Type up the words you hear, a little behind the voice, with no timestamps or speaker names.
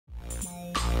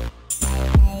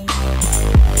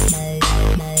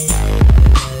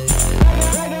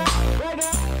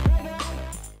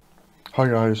Hi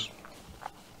guys,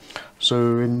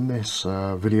 so in this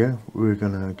video we're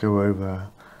going to go over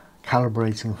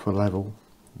calibrating for level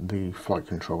the flight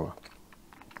controller.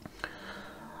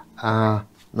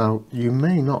 Now you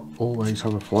may not always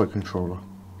have a flight controller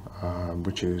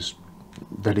which is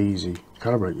that easy to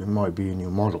calibrate. It might be in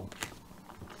your model.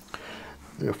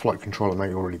 The flight controller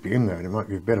may already be in there and it might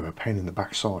be a bit of a pain in the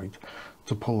backside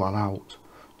to pull that out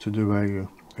to do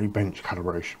a bench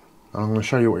calibration. And I'm going to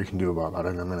show you what you can do about that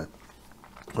in a minute.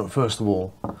 But first of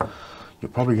all, you're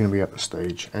probably going to be at the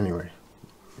stage anyway.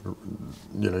 You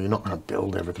know, you're not going to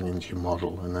build everything into your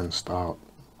model and then start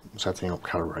setting up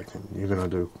calibrating. You're going to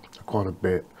do quite a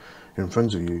bit in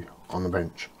front of you on the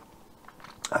bench.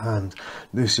 And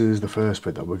this is the first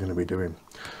bit that we're going to be doing.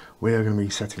 We are going to be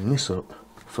setting this up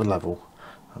for level.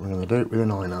 And we're going to do it with an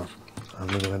iNAV. And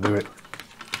we're going to do it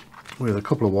with a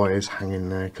couple of wires hanging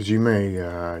there, because you may,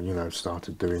 you know,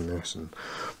 started doing this,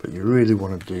 but you really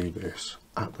want to do this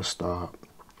at the start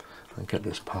and get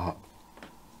this part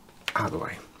out of the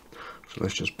way. So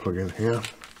let's just plug in here.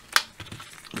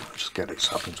 Just get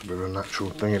it up into a bit of a natural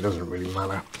thing. It doesn't really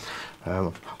matter.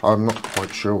 I'm not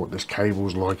quite sure what this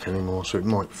cable's like anymore, so it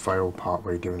might fail part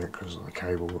way doing it because of the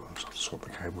cable. I'll just have to swap the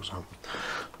cables out.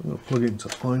 I'm going to plug it into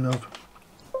iNAV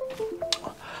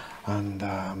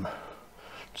and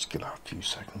just give that a few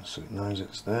seconds so it knows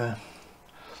it's there.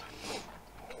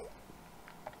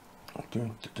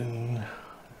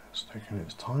 It's taking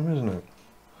its time, isn't it?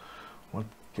 What's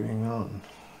going on?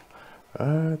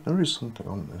 There is something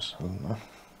on this, isn't there?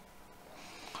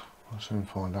 I'll soon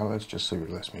find out. Let's just see if it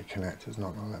lets me connect. It's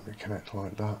not going to let me connect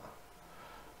like that.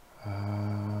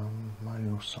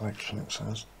 Manual selection, it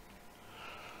says.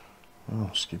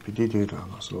 Oh, skippy dee doo.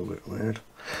 That's a little bit weird.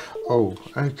 Oh,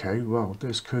 okay. Well,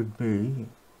 this could be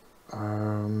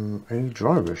a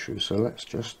driver issue. So let's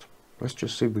just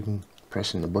see if we can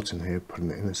pressing the button here,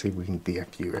 putting it in, and see if we can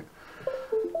DFU it.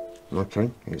 Okay,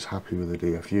 it's happy with the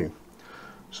DFU.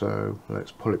 So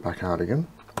let's pull it back out again.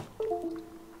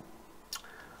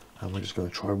 And we're just going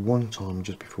to try one time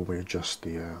just before we adjust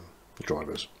the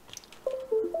drivers.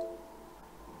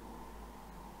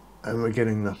 And we're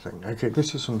getting nothing. Okay,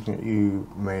 this is something that you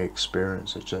may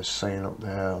experience. It's just saying up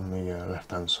there on the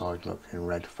left hand side, look, in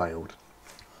red, failed.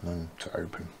 And then to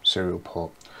open, serial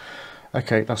port.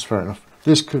 Okay, that's fair enough.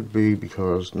 This could be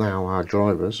because now our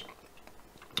drivers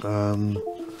are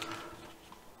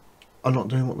not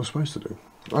doing what they're supposed to do.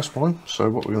 That's fine. So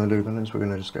what we're going to do then is we're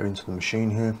going to just go into the machine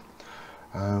here,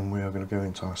 and we are going to go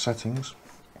into our settings.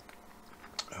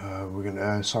 We're going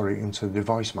to into the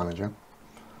device manager.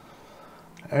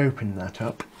 Open that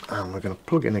up, and we're going to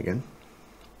plug in again,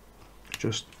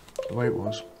 just the way it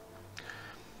was.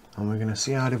 And we're going to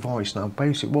see our device. Now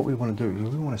basically what we want to do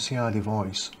is we want to see our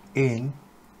device in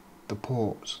the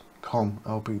ports COM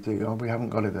LPD. Oh, we haven't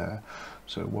got it there,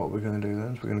 so what we're going to do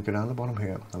then is we're going to go down the bottom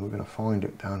here and we're going to find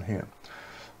it down here.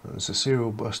 There's the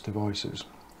serial bus devices,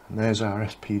 and there's our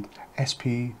SP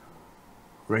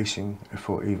Racing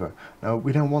F4 Evo. Now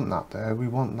we don't want that there, we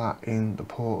want that in the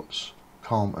ports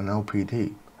COM and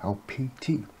LPT.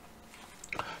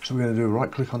 So we're going to do a right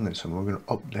click on this and we're going to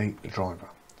update the driver.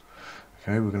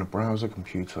 Okay, we're going to browse the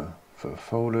computer for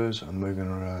folders, and we're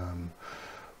going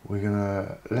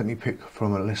to let me pick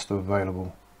from a list of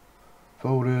available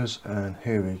folders, and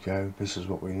here we go. This is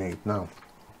what we need. Now,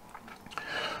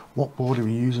 what board are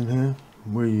we using here?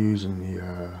 We're using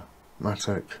the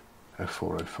Matek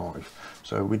F405.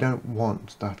 So we don't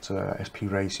want that SP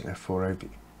Racing F4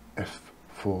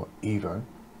 Evo. Do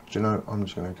you know, I'm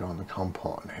just going to go on the COM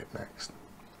port and hit next.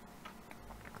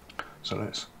 So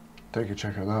let's take a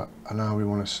check of that, and now we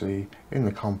want to see in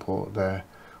the COM port there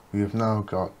we have now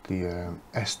got the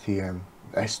ST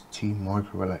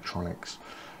microelectronics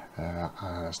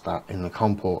as that in the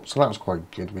COM port. So that's quite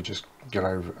good. We just get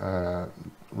over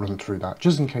run through that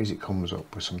just in case it comes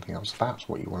up with something else. That's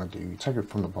what you want to do. You take it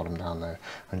from the bottom down there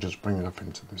and just bring it up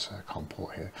into this COM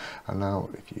port here. And now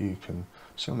if you can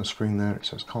see on the screen there, it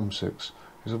says COM6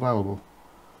 is available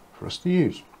for us to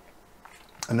use.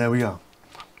 And there we are.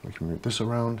 We can move this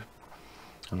around,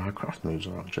 and our craft moves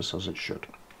around just as it should.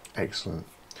 Excellent.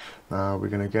 Now we're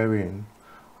going to go in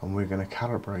and we're going to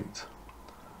calibrate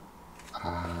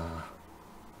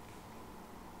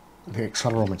the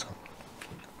accelerometer.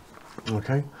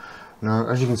 Okay. Now,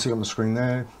 as you can see on the screen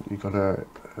there, you've got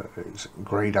it's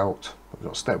grayed out. We've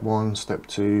got step 1, step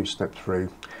 2, step 3.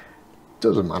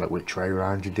 Doesn't matter which way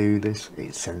around you do this,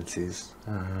 it senses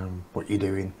what you're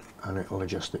doing and it'll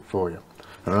adjust it for you.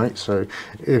 Alright, so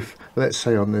if, let's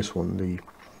say on this one,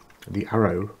 the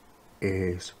arrow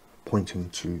is pointing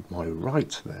to my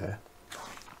right there,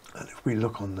 and if we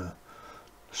look on the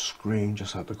screen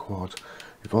just at the quad,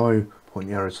 if I point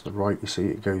the arrow to the right, you see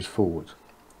it goes forward.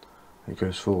 It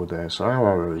goes forward there, so our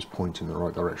arrow is pointing in the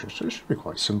right direction. So it should be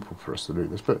quite simple for us to do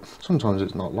this, but sometimes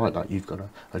it's not like that. You've got to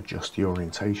adjust the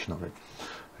orientation of it.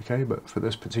 Okay, but for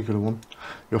this particular one,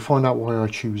 you'll find out why I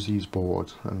choose these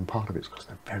boards, and part of it's because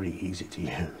they're very easy to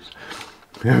use.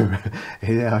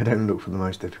 Yeah, I don't look for the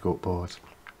most difficult boards.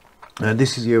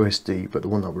 This is the OSD, but the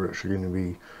one that we're actually going to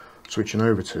be switching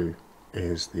over to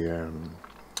is the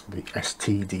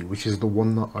STD, which is the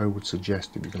one that I would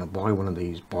suggest if you're going to buy one of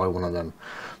these, buy one of them,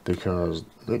 because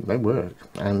they work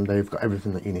and they've got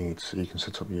everything that you need. So you can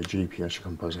set up your GPS, your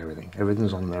compass,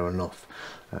 everything's on there enough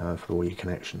for all your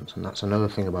connections. And that's another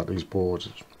thing about these boards,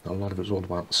 a lot of it's all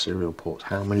about the serial ports.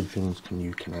 How many things can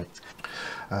you connect,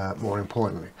 more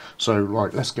importantly. So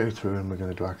right, let's go through and we're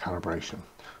going to do our calibration.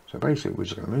 So basically we're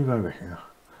just going to move over here,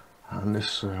 and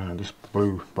this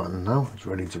blue button now is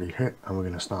ready to be hit, and we're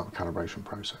going to start the calibration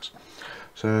process.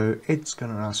 So it's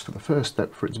going to ask for the first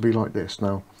step for it to be like this.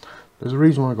 Now there's a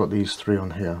reason why I got these three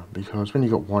on here, because when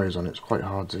you've got wires on, it's quite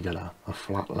hard to get a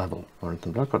flat level or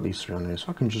anything, but I've got these three on here, so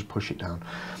I can just push it down.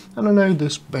 And I know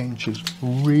this bench is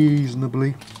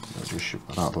reasonably, I'll just shift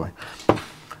that out of the way,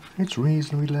 it's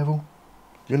reasonably level.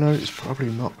 You know, it's probably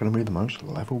not going to be the most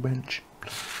level bench,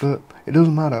 but it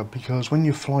doesn't matter, because when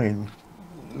you're flying,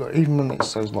 like, even when it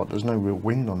says like there's no real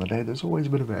wind on the day, there's always a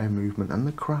bit of air movement, and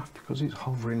the craft, because it's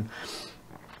hovering,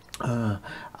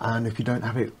 and if you don't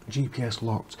have it GPS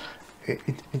locked,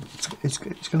 it's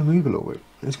going to move a little bit.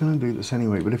 It's going to do this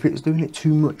anyway, but if it's doing it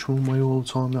too much one way all the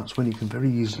time, that's when you can very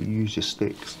easily use your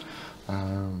sticks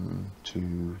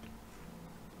to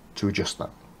adjust that.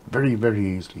 Very, very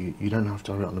easily. You don't have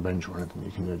to have it on the bench or anything.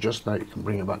 You can adjust that, you can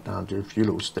bring it back down, do a few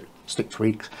little stick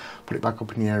tweaks, put it back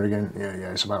up in the air again.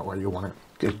 Yeah, it's about where you want it.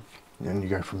 Good. And you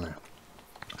go from there.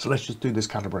 So let's just do this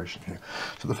calibration here.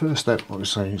 So the first step, like I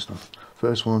was saying, is the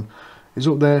first one is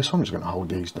up there, so I'm just going to hold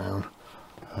these down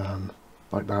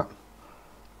like that,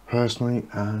 personally,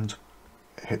 and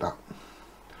hit that.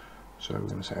 So we're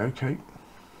going to say OK.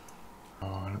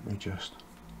 Let me just...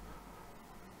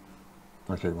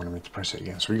 Okay, it wanted me to press it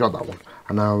again, so we got that one,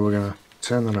 and now we're going to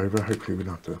turn that over. Hopefully we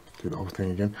don't have to do the whole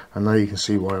thing again. And now you can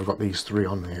see why I've got these three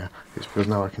on here. It's because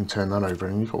now I can turn that over,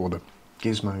 and you've got all the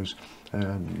gizmos,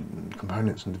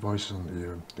 components and devices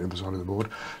on the other side of the board.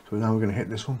 So now we're going to hit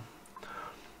this one.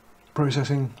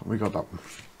 Processing, we got that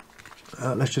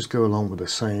one. Let's just go along with the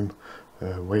same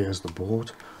way as the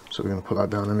board. So we're going to put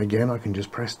that down, and again I can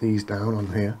just press these down on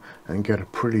here and get a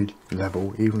pretty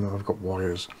level, even though I've got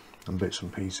wires and bits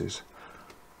and pieces.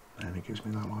 And it gives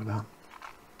me that like that.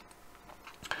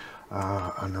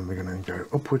 And then we're going to go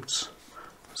upwards.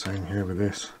 Same here with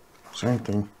this. Same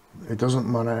thing. It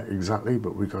doesn't matter exactly,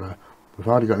 but we've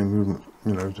hardly got any movement,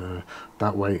 you know,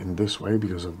 that way and this way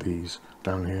because of these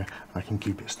down here. I can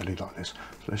keep it steady like this.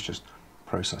 So let's just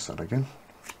process that again.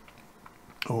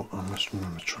 Oh, I must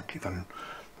remember to try and keep that in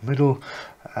the middle.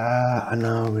 And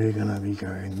now we're going to be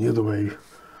going the other way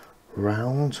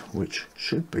round, which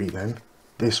should be then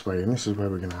this way, and this is where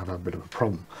we're going to have a bit of a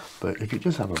problem. But if you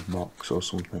just have a box or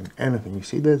something, anything, you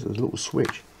see there's a little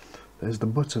switch, there's the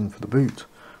button for the boot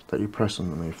that you press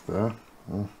underneath there.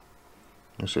 You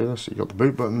see this, you got the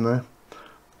boot button there,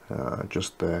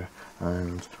 just there,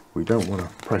 and we don't want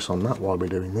to press on that while we're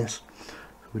doing this,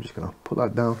 so we're just going to put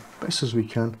that down best as we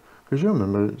can, because you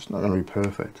remember it's not going to be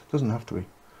perfect. It doesn't have to be,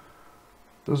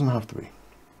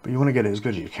 but you want to get it as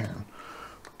good as you can,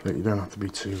 but you don't have to be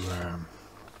too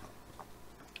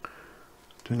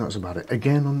nuts about it.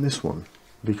 Again, on this one,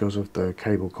 because of the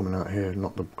cable coming out here,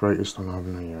 not the greatest on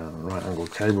having a right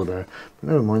angled cable there, but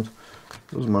never mind,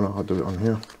 doesn't matter, I'll do it on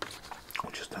here.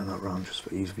 I'll just turn that around just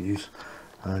for ease of use,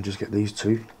 and just get these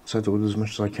two settled as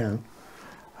much as I can,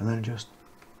 and then just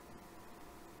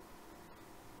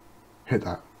hit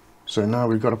that. So now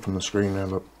we've got up on the screen there,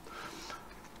 look,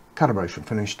 calibration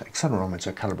finished,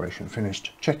 accelerometer calibration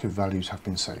finished, check if values have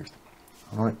been saved.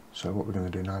 Alright, so what we're going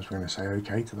to do now is we're going to say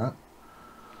OK to that.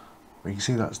 We can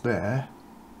see that's there,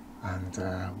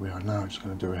 and we are now just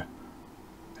going to do a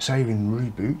save in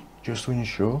reboot just to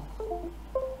ensure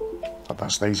that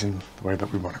that stays in the way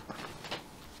that we want it.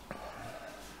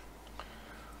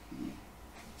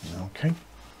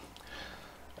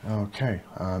 Okay,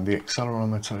 and the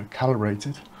accelerometer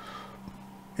calibrated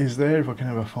is there, if I can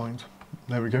ever find,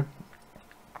 there we go,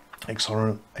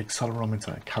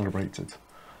 accelerometer calibrated,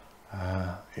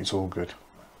 it's all good.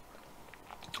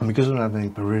 And because I don't have any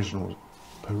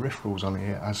peripherals on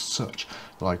here as such,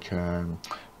 like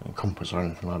compass or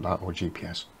anything like that, or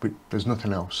GPS, but there's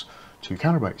nothing else to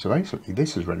calibrate, so basically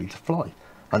this is ready to fly,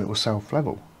 and it will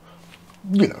self-level,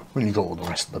 you know, when you got all the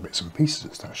rest of the bits and pieces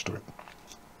attached to it.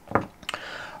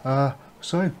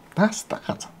 So that's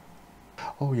that.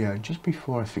 Oh yeah, just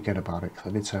before I forget about it,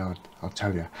 because I did say I'll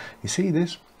tell you. You see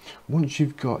this? Once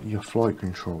you've got your flight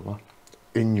controller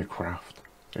in your craft,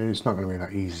 it's not going to be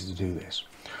that easy to do this.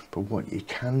 But what you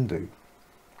can do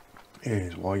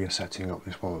is, while you're setting up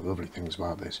this, one of the lovely things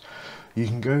about this, you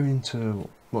can go into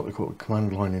what they call a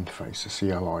command line interface, a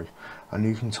CLI, and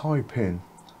you can type in,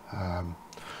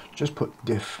 just put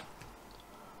diff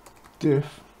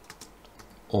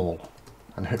all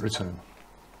and hit return.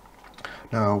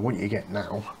 Now what you get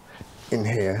now in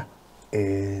here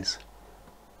is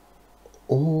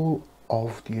all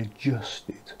of the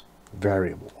adjusted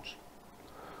variables,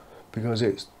 because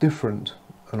it's different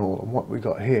and all. And what we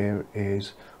got here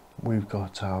is we've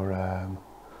got our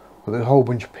well, there's a whole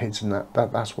bunch of PIDs, and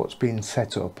that's what's been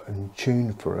set up and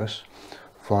tuned for us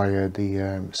via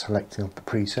the selecting of the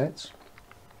presets.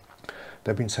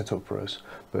 They've been set up for us,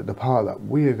 but the part that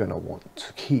we're going to want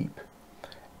to keep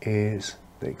is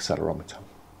the accelerometer,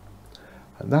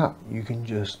 and that you can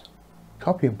just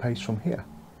copy and paste from here.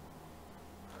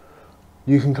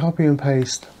 You can copy and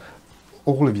paste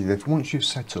all of you. Once you've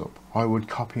set up, I would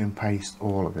copy and paste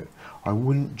all of it. I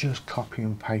wouldn't just copy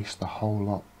and paste the whole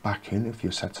lot back in if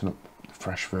you're setting up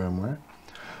fresh firmware,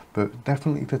 but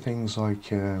definitely for things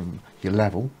like your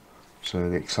level,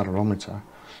 so the accelerometer,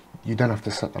 you don't have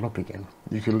to set that up again.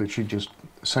 You can literally just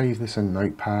save this in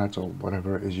Notepad or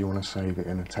whatever it is you want to save it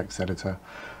in a text editor,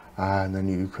 and then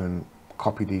you can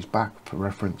copy these back for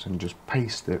reference and just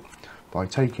paste it by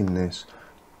taking this,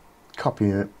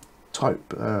 copying it,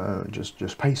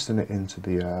 just pasting it into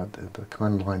the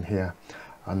command line here,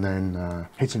 and then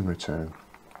hitting return.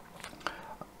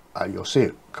 You'll see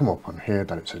it come up on here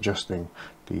that it's adjusting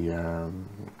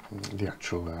the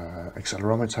actual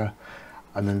accelerometer,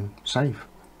 and then save,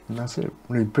 and that's it.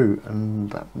 Reboot,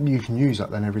 and you can use that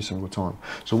then every single time.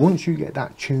 So once you get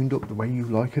that tuned up the way you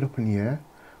like it up in the air,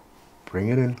 bring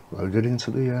it in, load it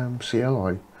into the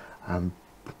CLI, and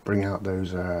bring out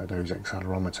those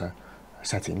accelerometer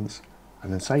settings,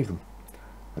 and then save them,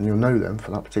 and you'll know them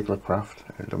for that particular craft.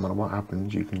 It doesn't matter what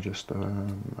happens, you can just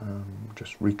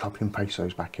recopy and paste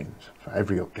those back in for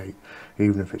every update,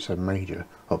 even if it's a major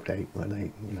update where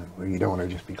where you don't want to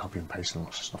just be copy and pasting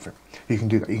lots of stuff in. You can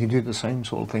do that. You can do the same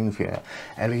sort of thing for your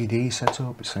LED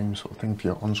setup, the same sort of thing for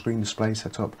your on-screen display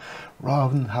setup.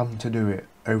 Rather than having to do it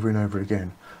over and over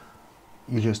again,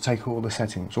 you just take all the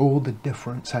settings, all the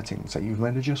different settings that you've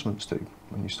made adjustments to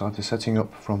when you started setting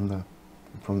up from the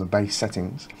base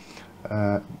settings,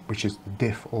 which is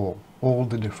diff all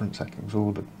the different settings,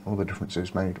 all the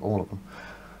differences made, all of them,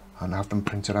 and have them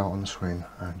printed out on the screen,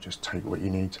 and just take what you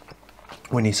need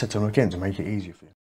when you set them again to make it easier for you.